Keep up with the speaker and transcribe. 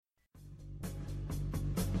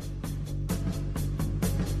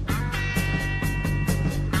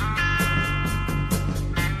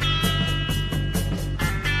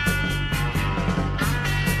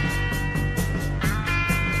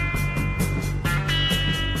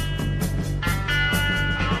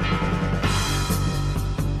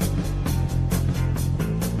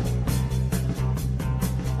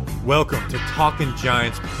Welcome to Talking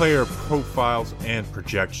Giants player profiles and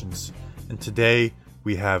projections. And today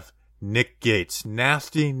we have Nick Gates,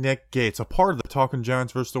 nasty Nick Gates, a part of the Talking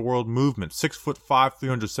Giants versus the World movement. 6'5",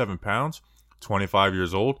 307 pounds, 25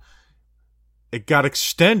 years old. It got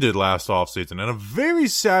extended last offseason, and a very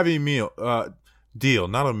savvy deal,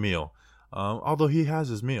 not a meal. Although he has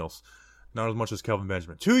his meals. Not as much as Kelvin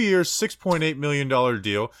Benjamin. 2 years, $6.8 million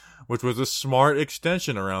deal, which was a smart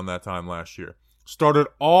extension around that time last year. Started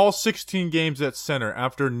all 16 games at center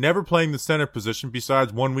after never playing the center position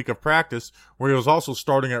besides 1 week of practice, where he was also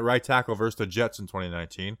starting at right tackle versus the Jets in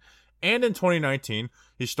 2019. And in 2019,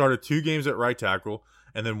 he started 2 games at right tackle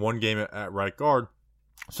and then 1 game at right guard.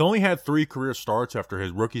 So only had 3 career starts after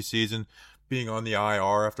his rookie season, being on the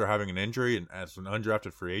IR after having an injury and as an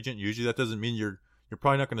undrafted free agent. Usually that doesn't mean you're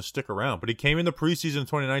probably not going to stick around. But he came in the preseason in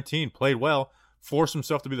 2019, played well, forced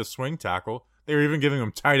himself to be the swing tackle. They were even giving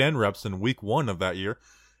him tight end reps in week 1 of that year.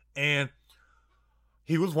 And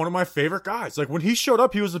he was one of my favorite guys. Like, when he showed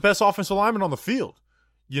up, he was the best offensive lineman on the field.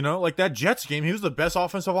 You know, like that Jets game, he was the best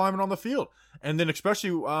offensive lineman on the field. And then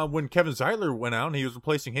especially when Kevin Zeitler went out and he was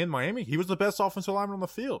replacing him in Miami, he was the best offensive lineman on the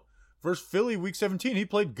field. Versus Philly, week 17, he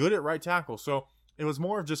played good at right tackle. So it was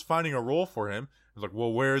more of just finding a role for him. It was like,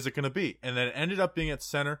 well, where is it going to be? And then it ended up being at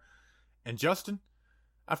center. And Justin,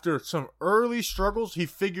 after some early struggles, he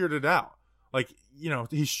figured it out. Like, you know,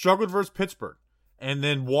 he struggled versus Pittsburgh. And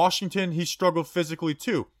then Washington, he struggled physically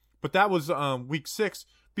too. But that was week 6.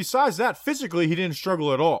 Besides that, physically, he didn't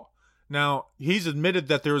struggle at all. Now, he's admitted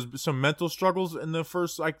that there was some mental struggles in the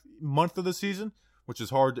first month of the season, which is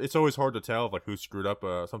hard. It's always hard to tell who screwed up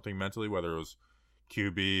something mentally, whether it was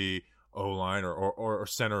QB, O-line, or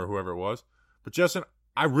center or whoever it was. But Justin,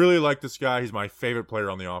 I really like this guy. He's my favorite player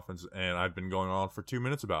on the offense, and I've been going on for 2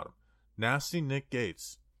 minutes about him. Nasty Nick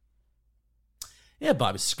Gates. Yeah,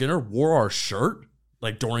 Bobby Skinner wore our shirt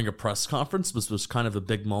during a press conference. This was kind of a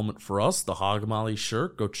big moment for us. The Hog Molly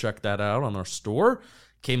shirt. Go check that out on our store.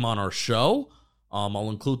 Came on our show.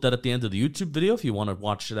 I'll include that at the end of the YouTube video if you want to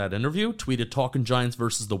watch that interview. Tweeted Talking Giants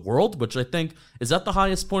versus the World, which I think is at the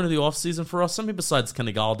highest point of the offseason for us. I mean, besides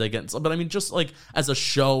Kenny Galladay getting some, but I mean, just as a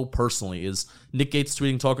show personally, is Nick Gates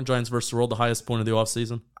tweeting Talking Giants versus the World the highest point of the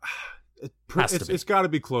offseason? It's got to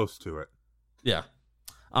be close to it. Yeah.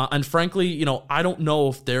 And frankly, you know, I don't know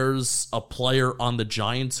if there's a player on the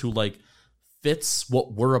Giants who fits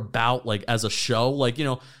what we're about as a show. You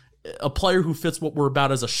know, a player who fits what we're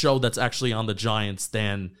about as a show that's actually on the Giants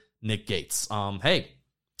than Nick Gates. Hey,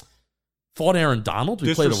 fought Aaron Donald.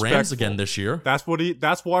 We played the Rams again this year. That's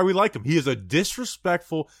why we like him. He is a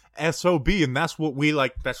disrespectful SOB, and that's what we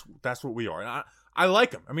like. That's what we are. And I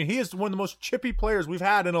like him. I mean, he is one of the most chippy players we've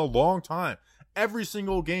had in a long time. Every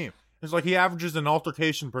single game. It's like he averages an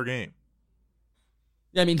altercation per game.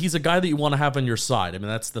 Yeah, I mean, he's a guy that you want to have on your side. I mean,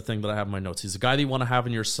 that's the thing that I have in my notes. He's a guy that you want to have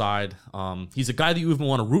on your side. He's a guy that you even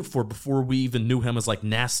want to root for before we even knew him as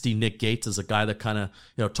nasty Nick Gates, as a guy that kind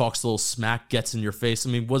of, talks a little smack, gets in your face. I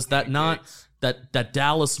mean, was that not that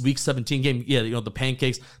Dallas Week 17 game? Yeah, the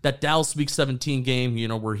pancakes. That Dallas Week 17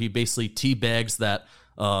 game, where he basically teabags that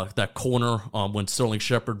corner when Sterling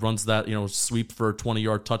Shepard runs that sweep for a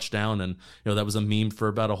 20-yard touchdown, and that was a meme for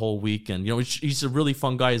about a whole week. And he's a really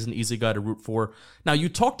fun guy. He's an easy guy to root for. Now, you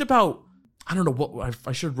talked about, I don't know what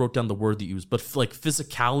I should have wrote down the word that you used, but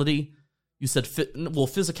physicality. You said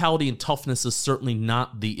physicality and toughness is certainly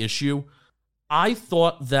not the issue. I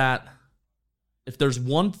thought that if there's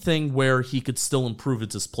one thing where he could still improve,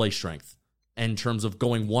 it's his play strength. In terms of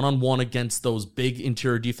going one-on-one against those big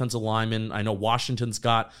interior defensive linemen. I know Washington's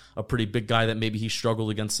got a pretty big guy that maybe he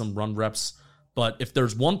struggled against some run reps. But if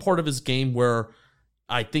there's one part of his game where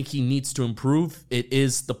I think he needs to improve, it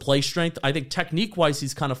is the play strength. I think technique-wise,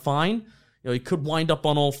 he's kind of fine. He could wind up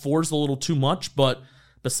on all fours a little too much, but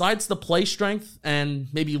besides the play strength and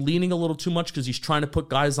maybe leaning a little too much because he's trying to put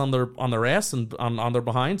guys on their ass and on their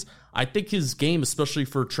behinds, I think his game, especially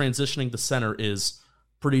for transitioning to center, is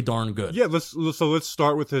pretty darn good. Yeah, let's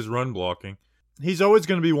start with his run blocking. He's always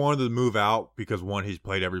going to be one to move out because one, he's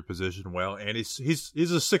played every position well, and he's a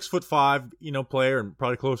 6'5", player, and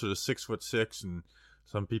probably closer to 6'6". And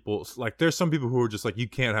some people there's some people who are just you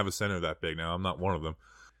can't have a center that big. Now I'm not one of them.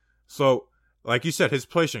 So like you said, his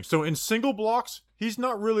play strength. So in single blocks, he's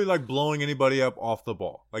not really blowing anybody up off the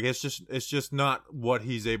ball. It's just not what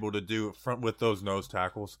he's able to do with those nose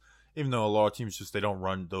tackles. Even though a lot of teams they don't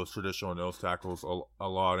run those traditional nose tackles a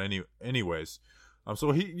lot anyways.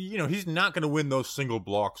 So he's not going to win those single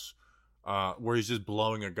blocks where he's just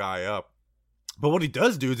blowing a guy up. But what he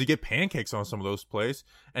does do is he get pancakes on some of those plays,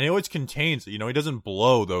 and he always contains it. He doesn't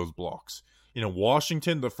blow those blocks.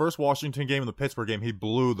 The first Washington game and the Pittsburgh game, he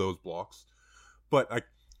blew those blocks. But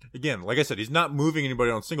again, like I said, he's not moving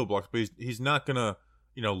anybody on single blocks, but he's not gonna,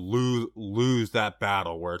 lose that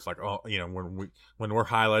battle where it's like, oh, when we're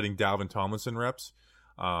highlighting Dalvin Tomlinson reps,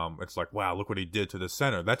 it's like, wow, look what he did to the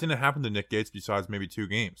center. That didn't happen to Nick Gates besides maybe 2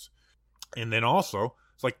 games. And then also,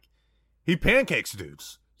 it's like he pancakes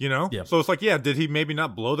dudes, Yeah. So it's like, yeah, did he maybe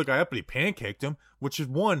not blow the guy up, but he pancaked him, which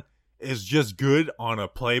is just good on a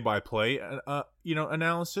play-by-play,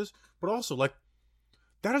 analysis, but also, like,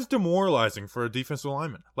 that is demoralizing for a defensive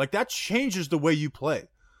lineman. Like, that changes the way you play.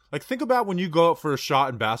 Like, think about when you go up for a shot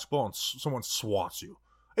in basketball and someone swats you.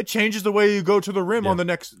 It changes the way you go to the rim on the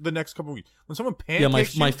next couple of weeks. When someone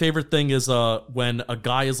pancakes my favorite thing is when a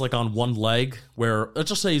guy is like on one leg, where let's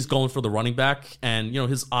just say he's going for the running back, and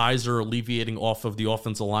his eyes are alleviating off of the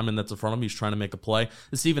offensive lineman that's in front of him. He's trying to make a play.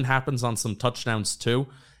 This even happens on some touchdowns too.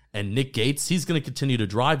 And Nick Gates, he's going to continue to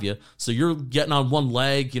drive you. So you're getting on one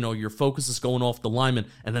leg, your focus is going off the lineman,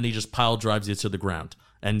 and then he just pile drives you to the ground.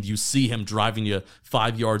 And you see him driving you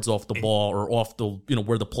 5 yards off the ball or off the,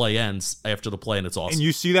 where the play ends after the play, and it's awesome. And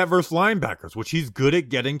you see that versus linebackers, which he's good at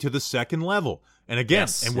getting to the second level. And again,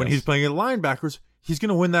 when he's playing at linebackers, he's going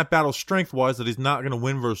to win that battle strength-wise that he's not going to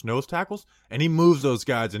win versus nose tackles. And he moves those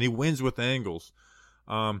guys, and he wins with angles.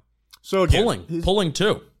 So again, pulling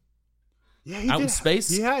too. Yeah, he out did. In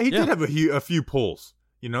space. Yeah, he did have a few pulls.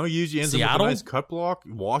 He usually ends up with a nice cut block.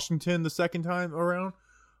 Washington the second time around.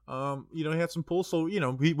 He had some pulls. So,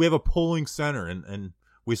 we have a pulling center, and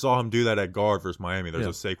we saw him do that at guard versus Miami. There's a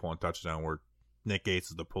Saquon touchdown where Nick Gates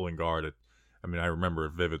is the pulling guard. I remember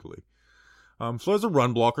it vividly. So as a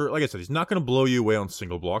run blocker, like I said, he's not going to blow you away on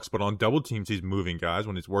single blocks, but on double teams, he's moving guys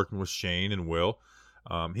when he's working with Shane and Will.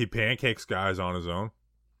 He pancakes guys on his own.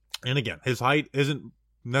 And again, his height isn't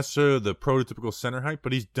necessarily the prototypical center height,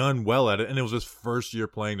 but he's done well at it, and it was his first year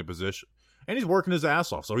playing the position. And he's working his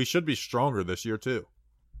ass off, so he should be stronger this year too.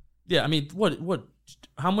 Yeah, how many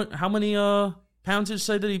pounds did you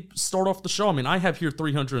say did he start off the show? I have here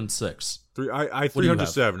 306.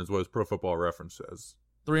 307 is what his Pro Football Reference says.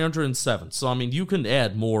 307. So you can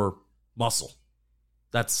add more muscle.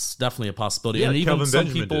 That's definitely a possibility. Yeah, and even Kelvin some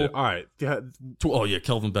Benjamin people. did. All right.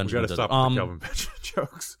 Kelvin Benjamin. We got to stop with the Kelvin Benjamin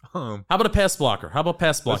jokes. How about a pass blocker? How about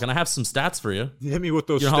pass block? And I have some stats for you. Hit me with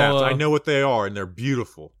those stats. I know what they are, and they're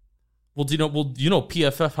beautiful. Well, do you know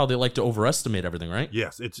PFF, how they like to overestimate everything, right?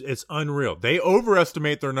 Yes, it's unreal. They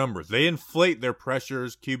overestimate their numbers. They inflate their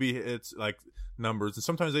pressures, QB hits, like numbers, and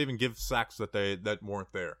sometimes they even give sacks that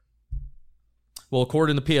weren't there. Well,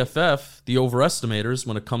 according to PFF, the overestimators,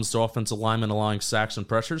 when it comes to offensive linemen allowing sacks and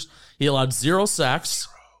pressures, he allowed 0 sacks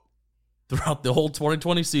throughout the whole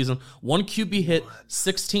 2020 season, 1 QB hit,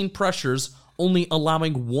 16 pressures, only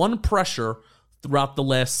allowing 1 pressure throughout the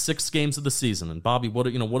last 6 games of the season. And Bobby, what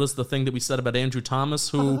is the thing that we said about Andrew Thomas,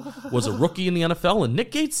 who was a rookie in the NFL, and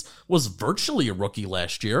Nick Gates was virtually a rookie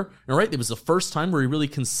last year. All right, it was the first time where he really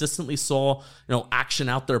consistently saw action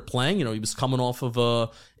out there playing. He was coming off of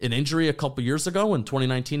an injury a couple years ago. In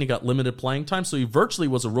 2019, he got limited playing time, so he virtually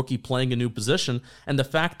was a rookie playing a new position. And the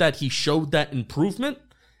fact that he showed that improvement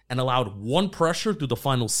and allowed 1 pressure through the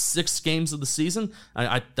final 6 games of the season,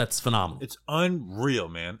 that's phenomenal. It's unreal,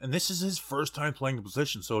 man. And this is his first time playing the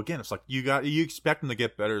position. So again, it's like you expect him to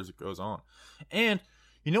get better as it goes on. And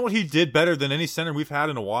you know what he did better than any center we've had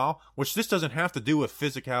in a while? Which this doesn't have to do with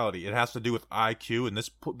physicality. It has to do with IQ, and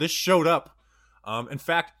this showed up. In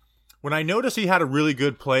fact, when I noticed he had a really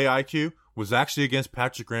good play IQ, was actually against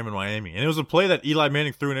Patrick Graham in Miami. And it was a play that Eli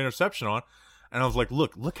Manning threw an interception on. And I was like,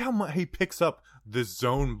 look how much he picks up this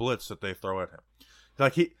zone blitz that they throw at him.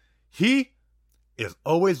 Like he is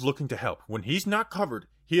always looking to help. When he's not covered,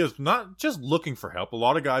 he is not just looking for help. A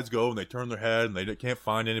lot of guys go and they turn their head and they can't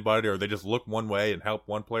find anybody, or they just look one way and help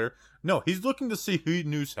one player. No, he's looking to see who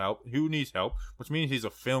needs help, which means he's a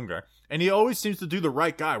film guy. And he always seems to do the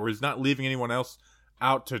right guy where he's not leaving anyone else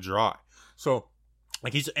out to dry. So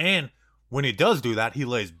and when he does do that, he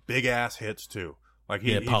lays big ass hits too. Like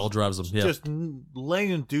pile drives them. Yeah. Just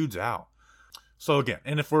laying dudes out. So again,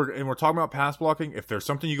 and if we're talking about pass blocking, if there's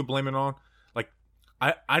something you could blame it on, like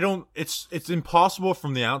I don't. It's impossible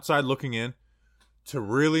from the outside looking in to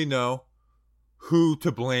really know who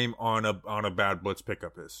to blame on a bad blitz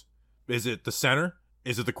pickup is. Is it the center?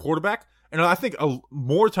 Is it the quarterback? And I think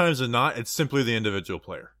more times than not, it's simply the individual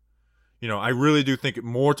player. I really do think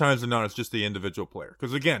more times than not, it's just the individual player.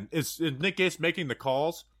 Because again, is Nick Gates making the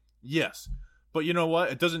calls? Yes. But you know what?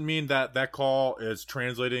 It doesn't mean that call is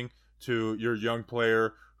translating to your young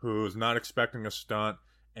player who's not expecting a stunt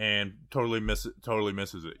and totally misses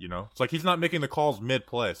it. It's like he's not making the calls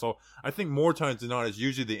mid-play. So I think more times than not, it's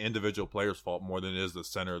usually the individual player's fault more than it is the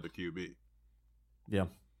center of the QB. Yeah.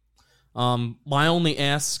 My only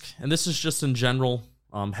ask, and this is just in general,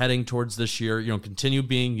 heading towards this year. Continue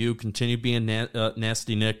being you, continue being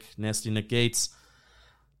Nasty Nick Gates.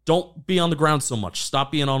 Don't be on the ground so much.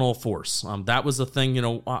 Stop being on all fours. That was the thing.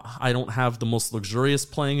 I don't have the most luxurious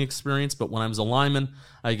playing experience, but when I was a lineman,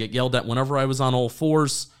 I get yelled at whenever I was on all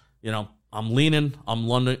fours. I'm leaning, I'm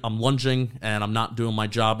lunging, and I'm not doing my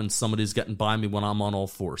job, and somebody's getting by me when I'm on all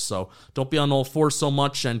fours. So don't be on all fours so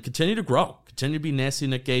much, and continue to grow. Continue to be Nasty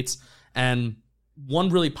Nick Gates. And one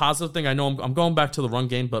really positive thing, I know I'm going back to the run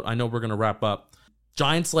game, but I know we're going to wrap up.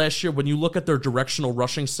 Giants last year, when you look at their directional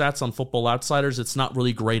rushing stats on Football Outsiders, it's not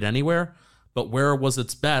really great anywhere. But where it was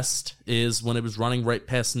its best is when it was running right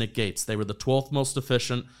past Nick Gates. They were the 12th most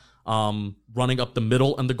efficient running up the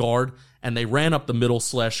middle and the guard, and they ran up the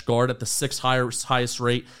middle/guard at the 6th highest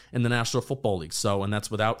rate in the National Football League. And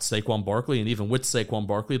that's without Saquon Barkley, and even with Saquon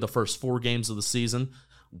Barkley, the first 4 games of the season,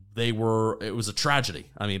 it was a tragedy.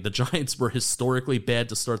 I mean, the Giants were historically bad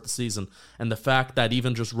to start the season, and the fact that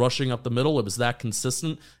even just rushing up the middle, it was that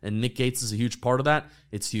consistent, and Nick Gates is a huge part of that,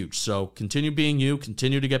 it's huge. So continue being you,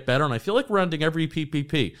 continue to get better, and I feel like we're ending every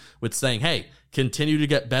PPP with saying, hey, continue to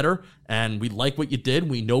get better, and we like what you did,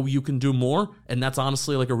 we know you can do more, and that's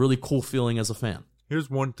honestly like a really cool feeling as a fan. Here's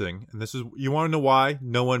one thing, and this is, you want to know why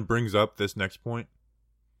no one brings up this next point?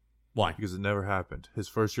 Why? Because it never happened. His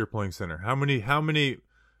first year playing center. How many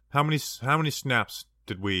snaps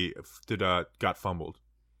got fumbled?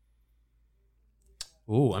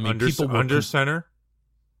 Oh, I mean, under center.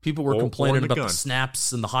 People were complaining about the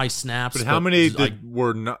snaps and the high snaps. But how many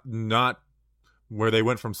were not where they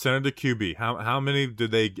went from center to QB? How many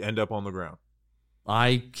did they end up on the ground?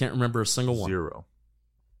 I can't remember a single one. 0.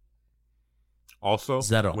 Also,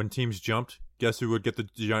 Zero. When teams jumped, guess who would get the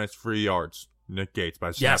Giants free yards? Nick Gates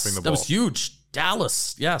by snapping the ball. That was huge.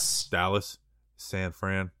 Dallas, yes. Dallas, San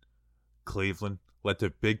Fran, Cleveland led to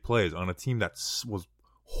big plays on a team that was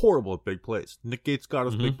horrible at big plays. Nick Gates got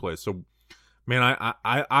us big plays. So, man, I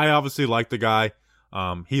obviously like the guy.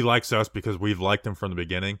 He likes us because we've liked him from the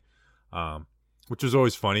beginning, which is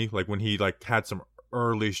always funny. Like when he had some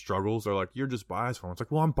early struggles, they're like, "You're just biased for him." It's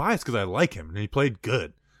like, well, I'm biased because I like him and he played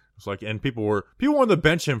good. It's like, and people wanted to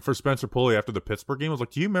bench him for Spencer Pulley after the Pittsburgh game. I was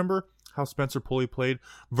like, do you remember how Spencer Pulley played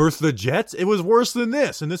versus the Jets? It was worse than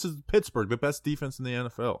this, and this is Pittsburgh, the best defense in the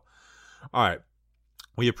NFL. All right,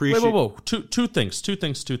 we appreciate. Whoa. Two things.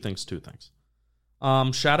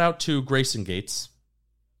 Shout out to Grayson Gates,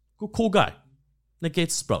 cool guy, Nick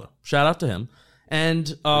Gates' brother. Shout out to him. And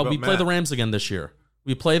we play the Rams again this year.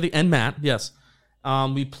 And Matt, yes.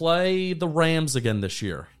 We play the Rams again this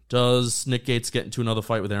year. Does Nick Gates get into another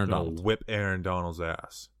fight with Aaron Donald? Whip Aaron Donald's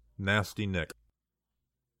ass. Nasty Nick.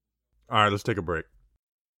 All right, let's take a break.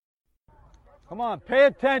 Come on, pay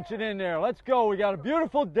attention in there. Let's go. We got a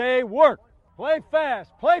beautiful day. Work. Play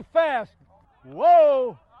fast. Play fast.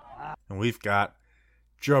 Whoa. And we've got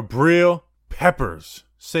Jabril Peppers,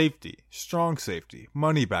 safety, strong safety,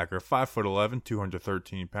 money backer, 5'11",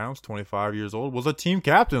 213 pounds, 25 years old, was a team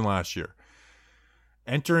captain last year.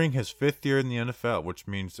 Entering his 5th year in the NFL, which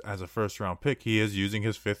means as a first-round pick, he is using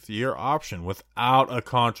his 5th-year option without a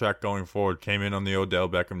contract going forward. Came in on the Odell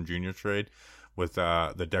Beckham Jr. trade with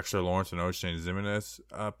the Dexter Lawrence and Oshane Ximines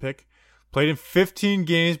pick. Played in 15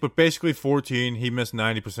 games, but basically 14. He missed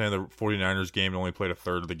 90% of the 49ers game and only played a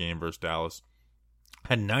third of the game versus Dallas.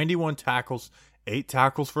 Had 91 tackles, 8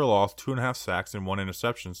 tackles for loss, 2.5 sacks, and 1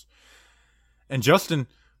 interceptions. And Justin,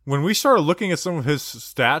 when we started looking at some of his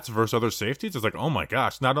stats versus other safeties, it's like, oh my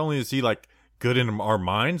gosh, not only is he good in our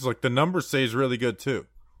minds, the numbers say he's really good too.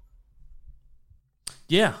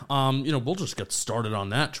 Yeah, we'll just get started on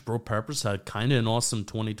that. Jabril Peppers had kind of an awesome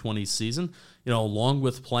 2020 season, along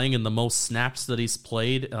with playing in the most snaps that he's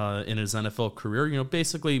played in his NFL career,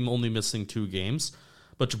 basically only missing 2 games.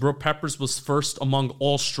 But Jabril Peppers was first among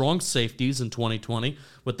all strong safeties in 2020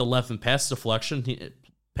 with 11 pass deflections,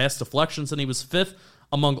 and he was 5th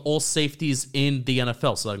among all safeties in the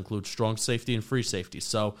NFL. So that includes strong safety and free safety.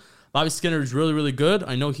 So Bobby Skinner is really, really good.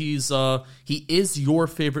 I know he is your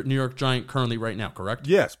favorite New York Giant currently right now, correct?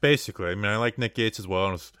 Yes, basically. I mean, I like Nick Gates as well.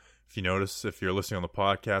 And if you notice, if you're listening on the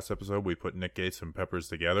podcast episode, we put Nick Gates and Peppers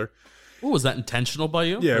together. Ooh, was that intentional by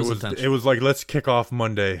you? Yeah, it was like, let's kick off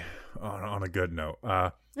Monday on a good note.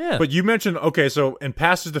 Yeah. But you mentioned, okay, so in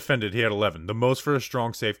passes defended, he had 11. The most for a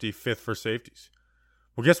strong safety, 5th for safeties.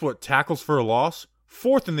 Well, guess what? Tackles for a loss,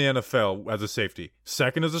 4th in the NFL as a safety.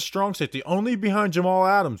 2nd as a strong safety, only behind Jamal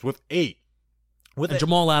Adams with 8.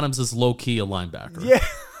 Jamal Adams is low-key a linebacker.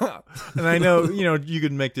 Yeah. And I know, you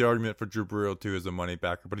could make the argument for Jabril, too, as a money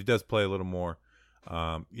backer, but he does play a little more,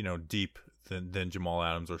 deep than Jamal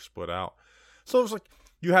Adams or split out. So it was like,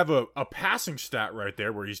 you have a passing stat right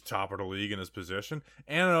there where he's top of the league in his position,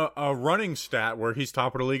 and a running stat where he's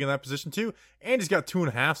top of the league in that position too, and he's got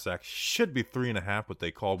 2.5 sacks. Should be 3.5, but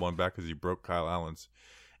they called one back because he broke Kyle Allen's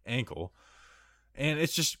ankle. And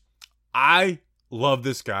it's just, I love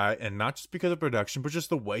this guy, and not just because of production, but just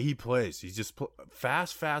the way he plays. He's just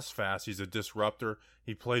fast. He's a disruptor.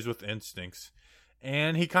 He plays with instincts,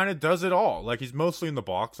 and he kind of does it all. Like, he's mostly in the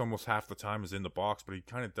box. Almost half the time is in the box, but he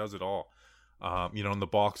kind of does it all. In the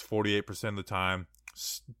box 48% of the time,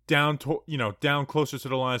 down closer to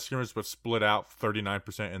the line of scrimmage, but split out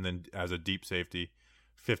 39%, and then as a deep safety,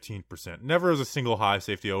 15%. Never as a single high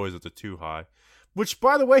safety, always as a 2 high. Which,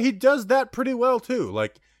 by the way, he does that pretty well too.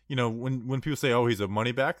 Like, when people say, "Oh, he's a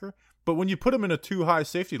money backer," but when you put him in a 2 high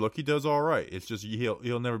safety look, he does all right. It's just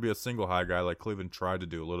he'll never be a single high guy like Cleveland tried to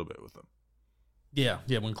do a little bit with him. Yeah.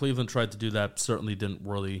 When Cleveland tried to do that, certainly didn't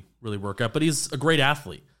really work out. But he's a great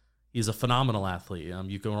athlete. He's a phenomenal athlete.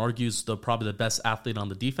 You can argue he's probably the best athlete on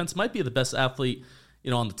the defense. Might be the best athlete,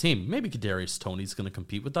 on the team. Maybe Kadarius Toney's going to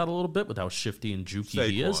compete with that a little bit with how shifty and jukey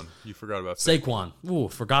he is. You forgot about Saquon. Ooh,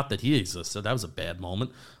 forgot that he existed. That was a bad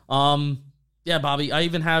moment. Yeah, Bobby. I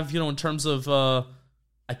even have, in terms of,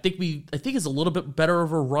 I think he's a little bit better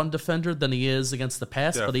of a run defender than he is against the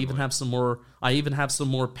pass. Definitely. But I even have some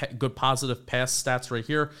more good positive pass stats right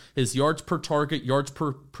here. His yards per target, yards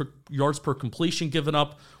per completion given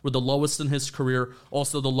up were the lowest in his career.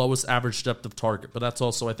 Also the lowest average depth of target. But that's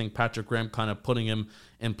also, I think, Patrick Graham kind of putting him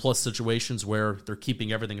in plus situations where they're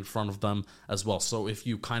keeping everything in front of them as well. So if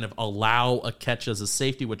you kind of allow a catch as a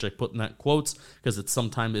safety, which I put in that quotes because it's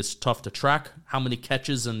tough to track how many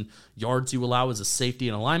catches and yards you allow as a safety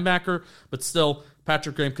and a linebacker, but still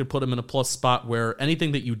Patrick Graham could put him in a plus spot where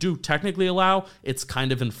anything that you do technically allow, it's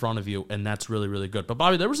kind of in front of you, and that's really, really good. But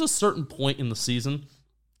Bobby, there was a certain point in the season,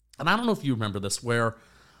 and I don't know if you remember this, where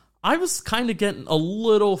I was kind of getting a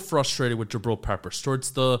little frustrated with Jabril Peppers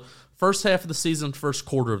towards the first half of the season, first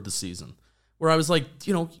quarter of the season, where I was like,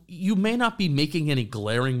 you may not be making any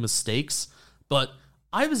glaring mistakes, but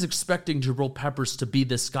I was expecting Jabril Peppers to be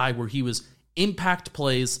this guy where he was impact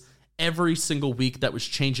plays every single week that was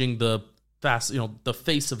changing the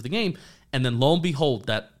face of the game. And then lo and behold,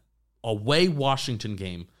 that away Washington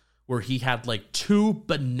game where he had like 2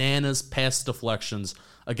 bananas pass deflections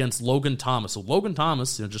against Logan Thomas. So Logan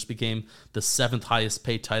Thomas, just became the 7th highest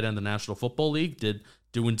paid tight end in the National Football League,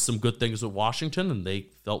 doing some good things with Washington, and they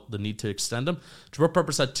felt the need to extend him. Jabril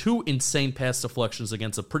Peppers had 2 insane pass deflections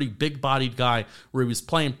against a pretty big-bodied guy where he was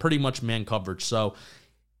playing pretty much man coverage. So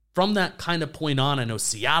from that kind of point on, I know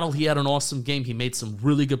Seattle, he had an awesome game. He made some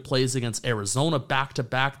really good plays against Arizona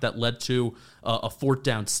back-to-back that led to a 4th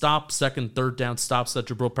down stop, 2nd, 3rd down stops that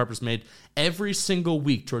Jabril Peppers made every single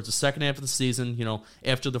week towards the second half of the season,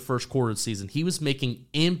 after the first quarter of the season. He was making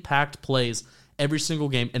impact plays every single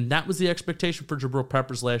game, and that was the expectation for Jabril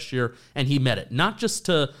Peppers last year, and he met it. Not just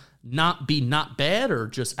to not be not bad or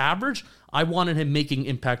just average. I wanted him making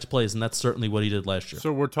impact plays, and that's certainly what he did last year.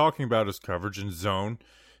 So we're talking about his coverage in zone.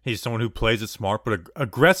 He's someone who plays it smart, but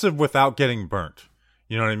aggressive without getting burnt.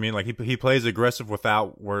 You know what I mean? Like he plays aggressive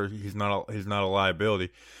without where he's not a liability.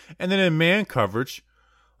 And then in man coverage,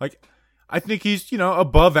 like I think he's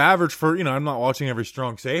above average for I'm not watching every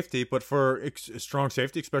strong safety, but for strong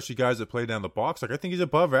safety, especially guys that play down the box, like I think he's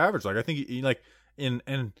above average. Like I think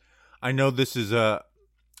and I know this is the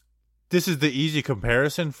easy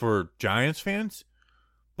comparison for Giants fans,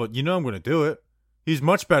 but I'm going to do it. He's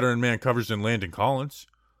much better in man coverage than Landon Collins.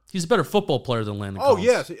 He's a better football player than Landon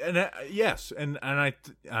Collins. Oh, yes. And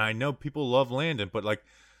I know people love Landon, but like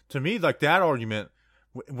to me, like that argument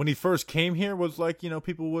when he first came here was like,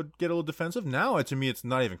 people would get a little defensive. Now to me it's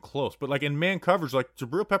not even close. But like in man coverage, like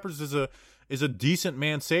Jabril Peppers is a decent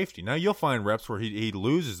man safety. Now you'll find reps where he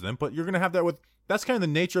loses them, but you're going to have that's kind of the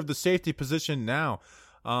nature of the safety position now.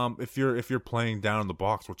 If you're playing down in the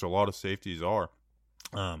box, which a lot of safeties are.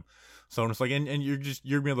 So it's like and you're going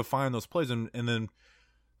to be able to find those plays and then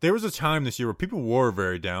there was a time this year where people were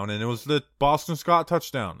very down, and it was the Boston Scott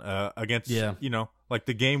touchdown against, like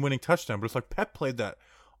the game-winning touchdown. But it's like Pep played that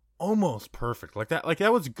almost perfect. Like that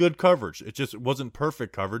was good coverage. It just wasn't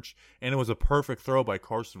perfect coverage, and it was a perfect throw by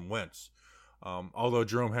Carson Wentz. Although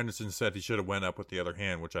Jerome Henderson said he should have went up with the other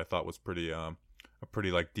hand, which I thought was pretty a pretty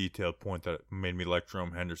like detailed point that made me like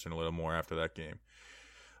Jerome Henderson a little more after that game.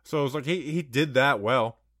 So it was like he did that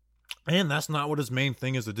well, and that's not what his main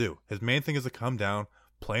thing is to do. His main thing is to come down,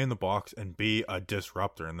 play in the box, and be a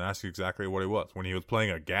disruptor, and that's exactly what he was. When he was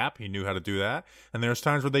playing a gap, he knew how to do that, and there's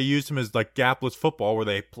times where they used him as like gapless football, where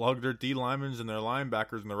they plugged their D linemen and their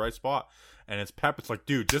linebackers in the right spot, and it's Peppers like,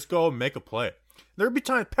 dude, just go and make a play. There'd be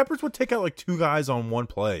times Peppers would take out like 2 guys on one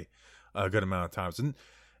play, a good amount of times,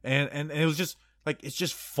 and it was just like it's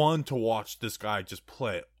just fun to watch this guy just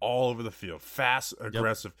play all over the field, fast,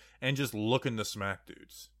 aggressive, and just looking to smack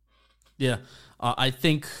dudes. Yeah, I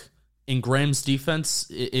think in Graham's defense,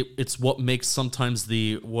 it's what makes sometimes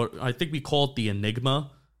what I think we call it the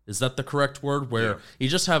enigma. Is that the correct word? Where you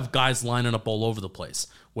just have guys lining up all over the place.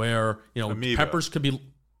 Where Amoeba. Peppers could be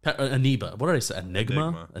Amoeba. What did I say?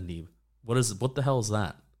 Enigma. What the hell is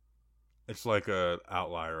that? It's like a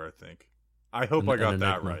outlier, I think. I hope I got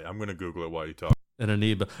that right. I'm going to Google it while you talk. An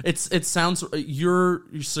amoeba. It sounds your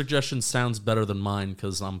suggestion sounds better than mine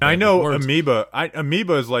because I know amoeba.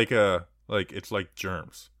 Amoeba is it's like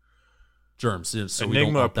germs. Germs. So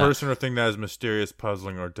Enigma, a person or thing that is mysterious,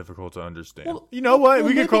 puzzling, or difficult to understand. Well, you know what?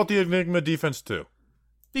 We could call it the Enigma defense too.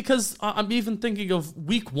 Because I'm even thinking of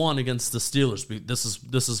week 1 against the Steelers.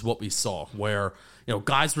 This is what we saw, where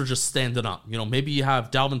guys were just standing up. Maybe you have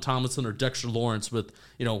Dalvin Tomlinson or Dexter Lawrence with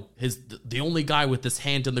the only guy with his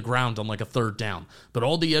hand in the ground on like a third down, but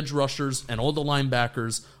all the edge rushers and all the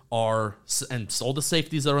linebackers and all the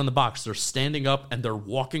safeties that are in the box, they're standing up and they're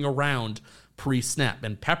walking around pre-snap.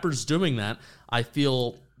 And Pepper's doing that. I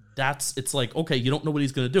feel it's like, okay, you don't know what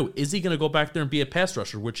he's going to do. Is he going to go back there and be a pass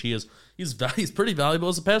rusher, which he is? He's pretty valuable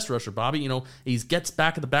as a pass rusher, Bobby. He gets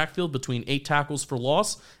back in the backfield between 8 tackles for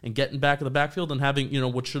loss and getting back in the backfield and having,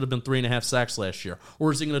 what should have been 3.5 sacks last year.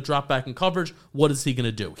 Or is he going to drop back in coverage? What is he going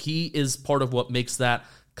to do? He is part of what makes that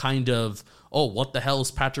kind of, oh, what the hell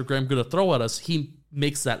is Patrick Graham going to throw at us? He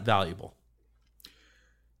makes that valuable.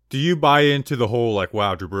 Do you buy into the whole, like,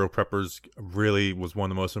 wow, Jabril Peppers really was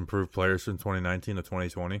one of the most improved players from 2019 to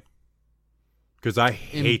 2020? Because I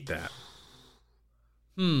hate that.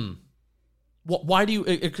 Why do you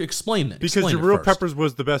explain that? Because Jabril Peppers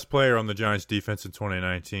was the best player on the Giants defense in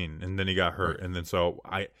 2019, and then he got hurt. Right. And then so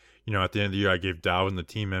at the end of the year, I gave Dalvin the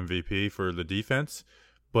team MVP for the defense.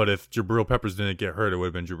 But if Jabril Peppers didn't get hurt, it would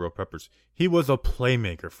have been Jabril Peppers. He was a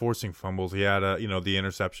playmaker, forcing fumbles. He had the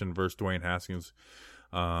interception versus Dwayne Haskins.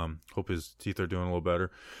 Hope his teeth are doing a little better.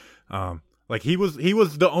 He was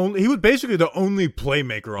basically the only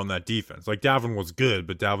playmaker on that defense. Like, Dalvin was good,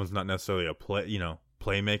 but Dalvin's not necessarily a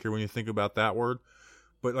playmaker when you think about that word.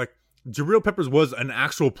 But like, Jabril Peppers was an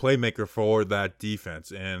actual playmaker for that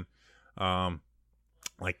defense, and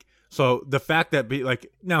so the fact that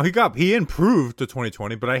now he improved to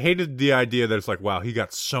 2020, but I hated the idea that it's like, wow, he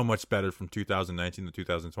got so much better from 2019 to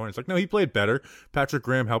 2020. It's like, no, he played better. Patrick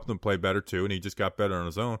Graham helped him play better too, and he just got better on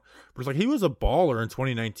his own. But it's like, he was a baller in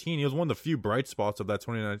 2019. He was one of the few bright spots of that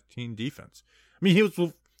 2019 defense. I mean,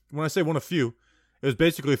 when I say one of few, it was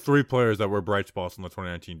basically 3 players that were bright spots in the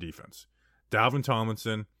 2019 defense: Dalvin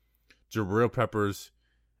Tomlinson, Jabril Peppers,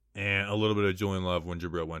 and a little bit of Julian Love when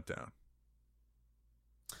Jabril went down.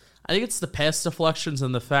 I think it's the pass deflections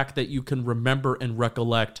and the fact that you can remember and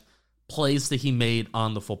recollect plays that he made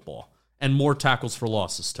on the football, and more tackles for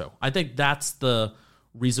losses too. I think that's the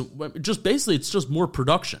reason. Just basically, it's just more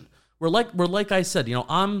production. We're like I said,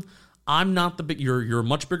 I'm not the big. You're a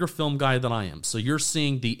much bigger film guy than I am, so you're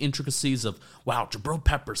seeing the intricacies of, wow, Jabril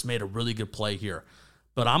Peppers made a really good play here.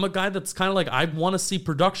 But I'm a guy that's kind of like, I want to see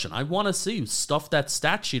production. I want to see you stuff that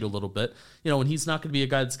stat sheet a little bit. And he's not going to be a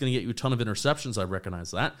guy that's going to get you a ton of interceptions. I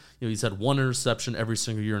recognize that. He's had 1 interception every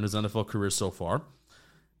single year in his NFL career so far.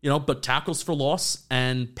 But tackles for loss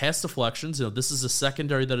and pass deflections, this is a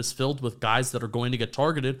secondary that is filled with guys that are going to get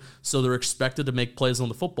targeted, so they're expected to make plays on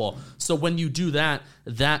the football. So when you do that,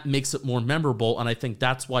 that makes it more memorable, and I think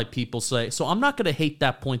that's why people say, so I'm not going to hate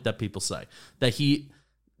that point that people say, that he,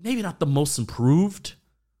 maybe not the most improved.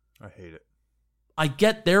 I hate it. I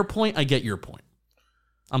get their point. I get your point.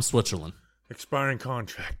 I'm Switzerland. Expiring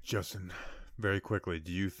contract, Justin. Very quickly,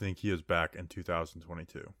 do you think he is back in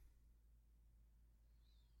 2022?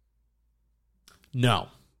 No.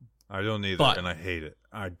 I don't either, and I hate it.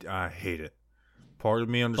 I hate it. Part of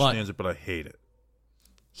me understands it, but I hate it.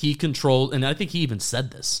 He controls, and I think he even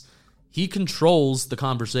said this, he controls the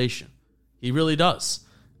conversation. He really does.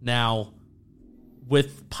 Now,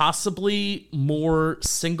 with possibly more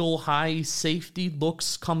single high safety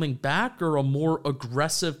looks coming back, or a more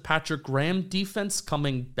aggressive Patrick Graham defense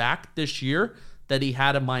coming back this year that he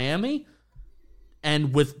had in Miami,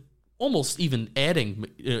 and with almost even adding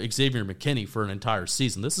Xavier McKinney for an entire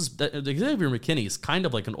season. Xavier McKinney is kind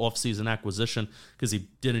of like an off-season acquisition because he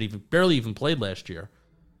barely even played last year.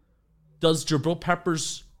 Does Jabril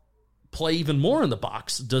Peppers play even more in the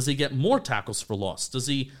box? Does he get more tackles for loss? Does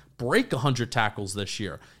he break 100 tackles this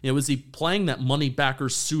year? Is he playing that money backer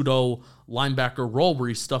pseudo linebacker role where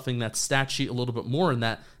he's stuffing that stat sheet a little bit more, and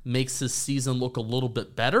that makes his season look a little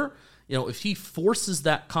bit better? If he forces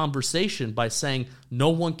that conversation by saying no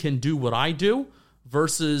one can do what I do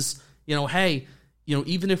versus, hey,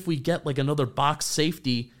 even if we get like another box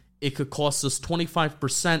safety, it could cost us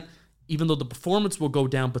 25%, even though the performance will go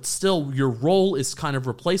down, but still your role is kind of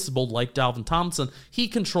replaceable like Dalvin Tomlinson. He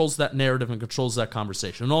controls that narrative and controls that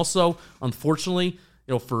conversation. And also, unfortunately,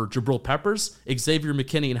 for Jabril Peppers, Xavier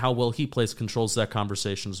McKinney and how well he plays controls that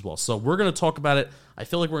conversation as well. So we're going to talk about it. I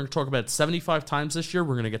feel like we're going to talk about it 75 times this year.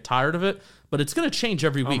 We're going to get tired of it, but it's going to change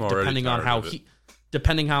every week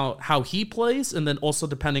depending on how he plays, and then also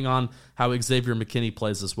depending on how Xavier McKinney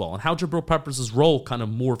plays as well, and how Jabril Peppers' role kind of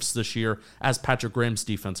morphs this year as Patrick Graham's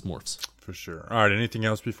defense morphs. For sure. All right, anything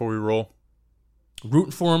else before we roll?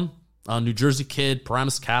 Rooting for him. New Jersey kid,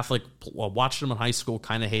 Paramus Catholic. Watched him in high school,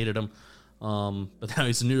 kind of hated him. But now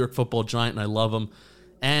he's a New York Football Giant, and I love him.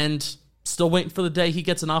 And still waiting for the day he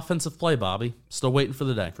gets an offensive play, Bobby. Still waiting for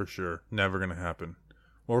the day. For sure. Never going to happen.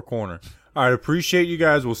 Or corner. All right, appreciate you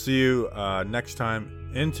guys. We'll see you next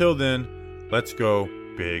time. Until then, let's go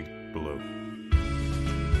Big Blue.